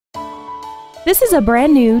This is a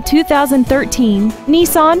brand new 2013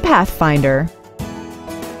 Nissan Pathfinder.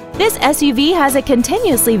 This SUV has a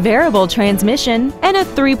continuously variable transmission and a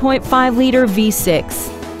 3.5-liter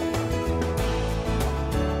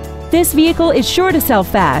V6. This vehicle is sure to sell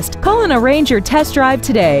fast. Call and arrange your test drive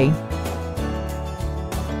today.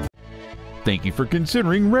 Thank you for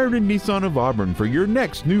considering Rairdon Nissan of Auburn for your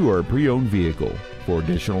next new or pre-owned vehicle. For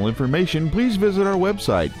additional information, please visit our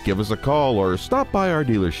website, give us a call, or stop by our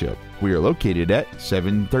dealership. We are located at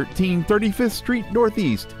 713 35th Street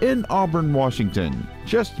Northeast in Auburn, Washington,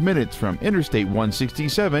 just minutes from Interstate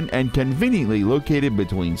 167 and conveniently located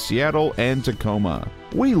between Seattle and Tacoma.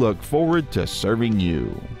 We look forward to serving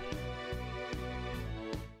you.